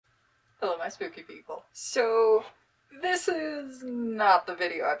Hello, my spooky people. So, this is not the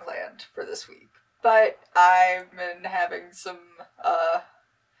video I planned for this week, but I've been having some,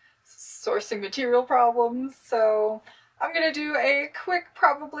 sourcing material problems, so I'm gonna do a quick,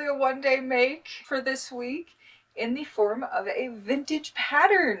 probably a one-day make for this week in the form of a vintage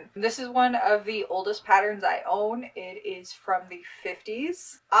pattern. This is one of the oldest patterns I own. It is from the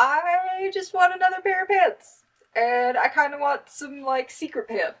 50s. I just want another pair of pants, and I kind of want some, like, secret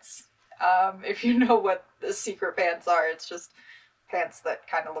pants. If you know what the secret pants are, it's just pants that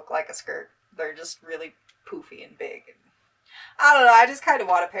kind of look like a skirt. They're just really poofy and big. And I don't know, I just kind of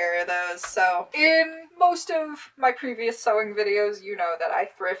want a pair of those. So in most of my previous sewing videos, you know that I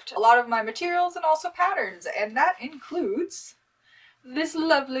thrift a lot of my materials and also patterns, and that includes this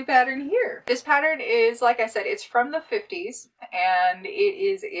lovely pattern here. This pattern is, like I said, it's from the 50s, and it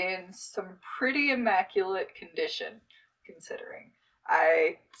is in some pretty immaculate condition, considering.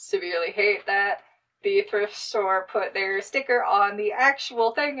 I severely hate that the thrift store put their sticker on the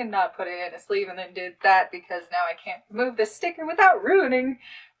actual thing and not put it in a sleeve, and then did that because now I can't remove this sticker without ruining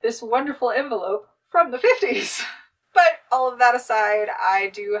this wonderful envelope from the 50s. But all of that aside, I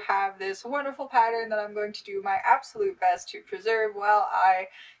do have this wonderful pattern that I'm going to do my absolute best to preserve while I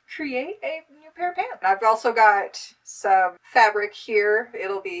create a new pair of pants. I've also got some fabric here.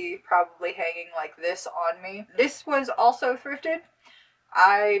 It'll be probably hanging like this on me. This was also thrifted.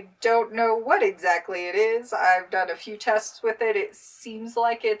 I don't know what exactly it is. I've done a few tests with it. It seems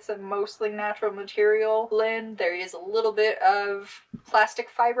like it's a mostly natural material blend. There is a little bit of plastic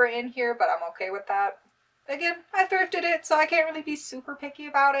fiber in here, but I'm okay with that. Again, I thrifted it, so I can't really be super picky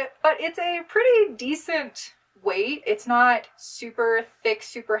about it. But it's a pretty decent weight. It's not super thick,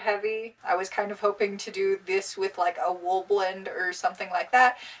 super heavy. I was kind of hoping to do this with like a wool blend or something like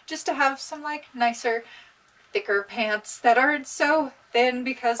that, just to have some like nicer, thicker pants that aren't so thin,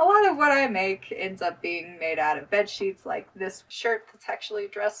 because a lot of what I make ends up being made out of bed sheets, like this shirt that's actually a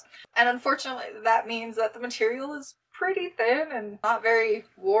dress. And unfortunately that means that the material is pretty thin and not very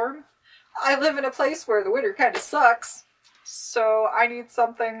warm. I live in a place where the winter kind of sucks, so I need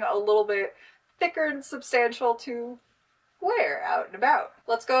something a little bit thicker and substantial to wear out and about.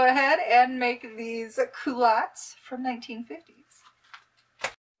 Let's go ahead and make these culottes from 1950s.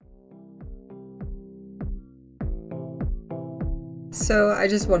 So I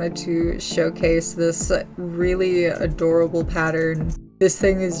just wanted to showcase this really adorable pattern. This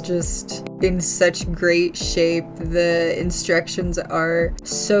thing is just in such great shape. The instructions are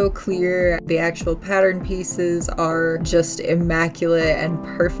so clear. The actual pattern pieces are just immaculate and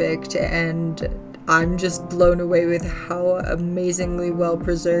perfect, and I'm just blown away with how amazingly well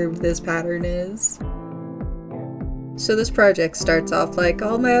preserved this pattern is. So this project starts off like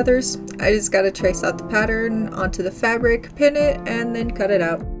all my others. I just gotta trace out the pattern onto the fabric, pin it, and then cut it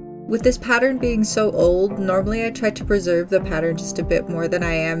out. With this pattern being so old, normally I try to preserve the pattern just a bit more than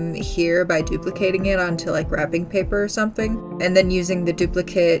I am here by duplicating it onto like wrapping paper or something, and then using the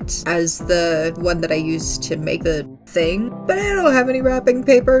duplicate as the one that I used to make the thing. But I don't have any wrapping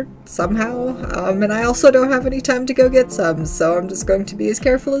paper somehow, and I also don't have any time to go get some, so I'm just going to be as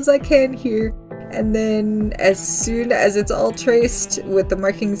careful as I can here. And then as soon as it's all traced with the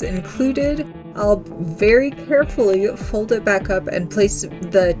markings included, I'll very carefully fold it back up and place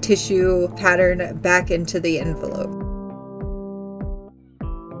the tissue pattern back into the envelope.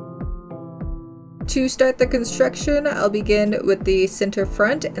 To start the construction, I'll begin with the center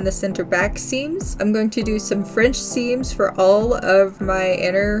front and the center back seams. I'm going to do some French seams for all of my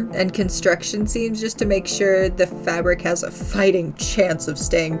inner and construction seams just to make sure the fabric has a fighting chance of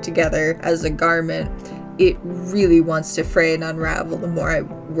staying together as a garment. It really wants to fray and unravel the more I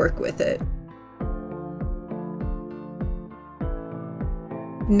work with it.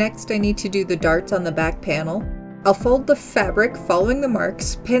 Next, I need to do the darts on the back panel. I'll fold the fabric following the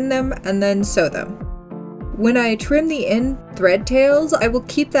marks, pin them, and then sew them. When I trim the end thread tails, I will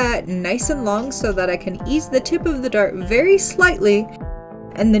keep that nice and long so that I can ease the tip of the dart very slightly,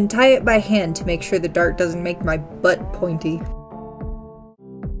 and then tie it by hand to make sure the dart doesn't make my butt pointy.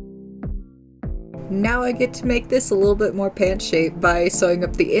 Now I get to make this a little bit more pant shape by sewing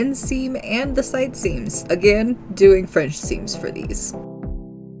up the inseam and the side seams. Again, doing French seams for these.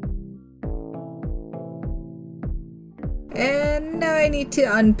 And now I need to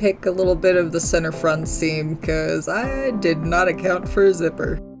unpick a little bit of the center front seam because I did not account for a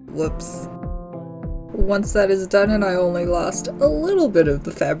zipper. Whoops. Once that is done and I only lost a little bit of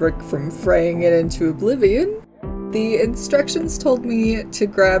the fabric from fraying it into oblivion, the instructions told me to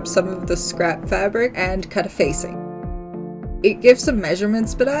grab some of the scrap fabric and cut a facing. It gives some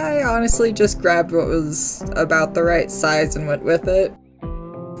measurements, but I honestly just grabbed what was about the right size and went with it.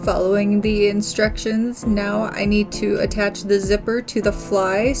 Following the instructions, now I need to attach the zipper to the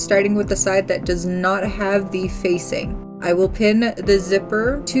fly, starting with the side that does not have the facing. I will pin the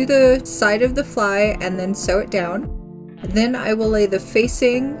zipper to the side of the fly and then sew it down. Then I will lay the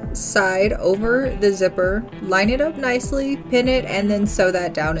facing side over the zipper, line it up nicely, pin it, and then sew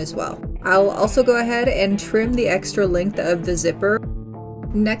that down as well. I'll also go ahead and trim the extra length of the zipper.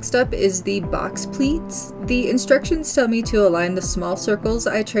 Next up is the box pleats. The instructions tell me to align the small circles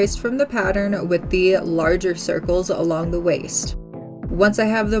I traced from the pattern with the larger circles along the waist. Once I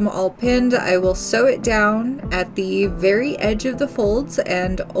have them all pinned, I will sew it down at the very edge of the folds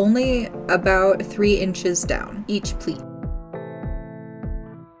and only about 3 inches down each pleat.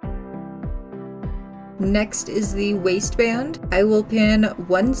 Next is the waistband. I will pin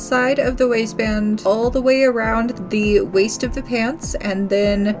one side of the waistband all the way around the waist of the pants and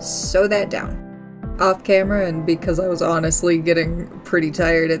then sew that down. Off camera, and because I was honestly getting pretty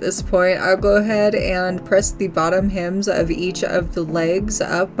tired at this point, I'll go ahead and press the bottom hems of each of the legs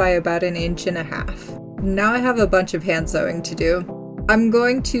up by about 1.5 inches. Now I have a bunch of hand sewing to do. I'm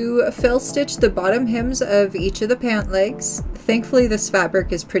going to fill stitch the bottom hems of each of the pant legs. Thankfully, this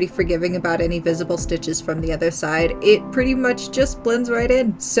fabric is pretty forgiving about any visible stitches from the other side. It pretty much just blends right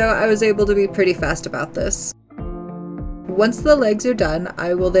in, so I was able to be pretty fast about this. Once the legs are done,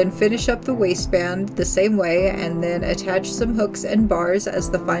 I will then finish up the waistband the same way and then attach some hooks and bars as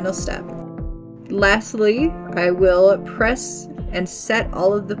the final step. Lastly, I will press and set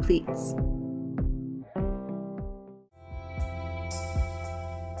all of the pleats.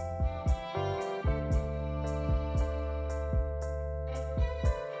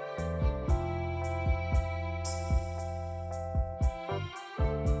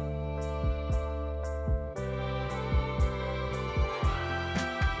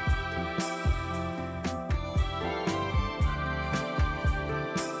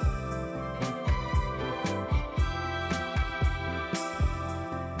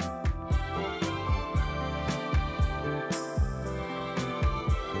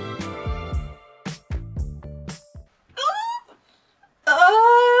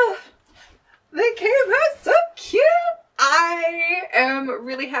 They came out so cute! I am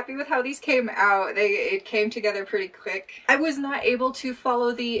really happy with how these came out. It came together pretty quick. I was not able to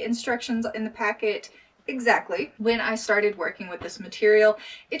follow the instructions in the packet exactly when I started working with this material.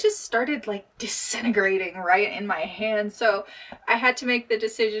 It just started like disintegrating right in my hand, so I had to make the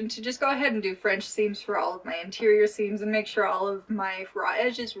decision to just go ahead and do French seams for all of my interior seams and make sure all of my raw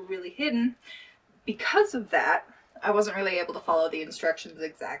edges were really hidden. Because of that, I wasn't really able to follow the instructions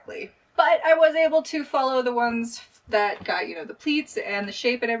exactly. But I was able to follow the ones that got, you know, the pleats and the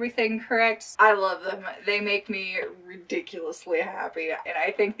shape and everything correct. I love them. They make me ridiculously happy, and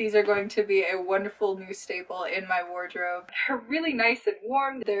I think these are going to be a wonderful new staple in my wardrobe. They're really nice and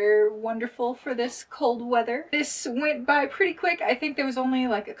warm. They're wonderful for this cold weather. This went by pretty quick. I think there was only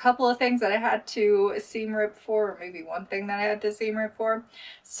like a couple of things that I had to seam rip for, or maybe one thing that I had to seam rip for.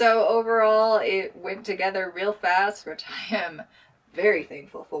 So overall, it went together real fast, which I am very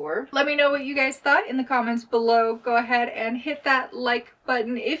thankful for. Let me know what you guys thought in the comments below. Go ahead and hit that like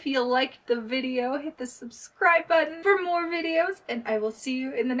button if you liked the video. Hit the subscribe button for more videos, and I will see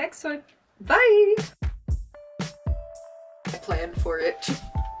you in the next one. Bye! I planned for it to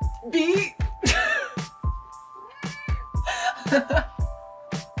be